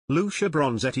Lucia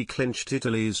Bronzetti clinched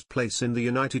Italy's place in the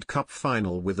United Cup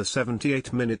final with a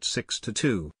 78-minute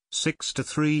 6-2,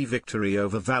 6-3 victory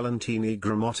over Valentini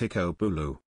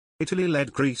Grammaticopoulos. Italy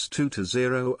led Greece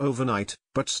 2-0 overnight,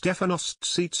 but Stefanos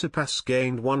Tsitsipas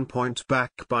gained 1 point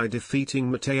back by defeating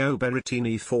Matteo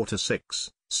Berrettini 4-6,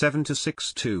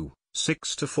 7-6-2,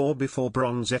 6-4 before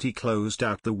Bronzetti closed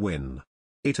out the win.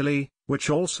 Italy, which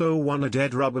also won a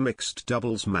dead rubber mixed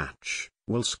doubles match,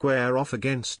 will square off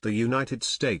against the United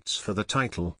States for the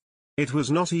title. "It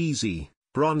was not easy,"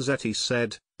 Bronzetti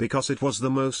said, "because it was the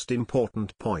most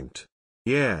important point.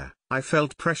 Yeah, I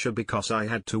felt pressure because I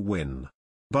had to win.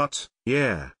 But,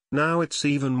 yeah, now it's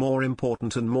even more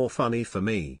important and more funny for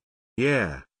me.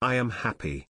 Yeah, I am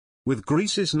happy." With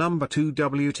Greece's number 2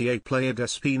 WTA player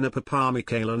Despina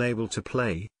Papamikhail unable to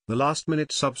play, the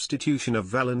last-minute substitution of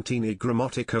Valentini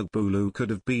Grammaticopoulos could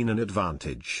have been an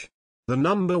advantage. The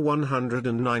number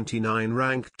 199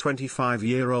 ranked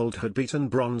 25-year-old had beaten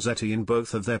Bronzetti in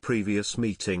both of their previous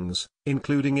meetings,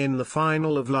 including in the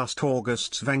final of last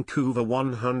August's Vancouver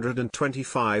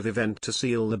 125 event to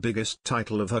seal the biggest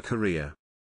title of her career.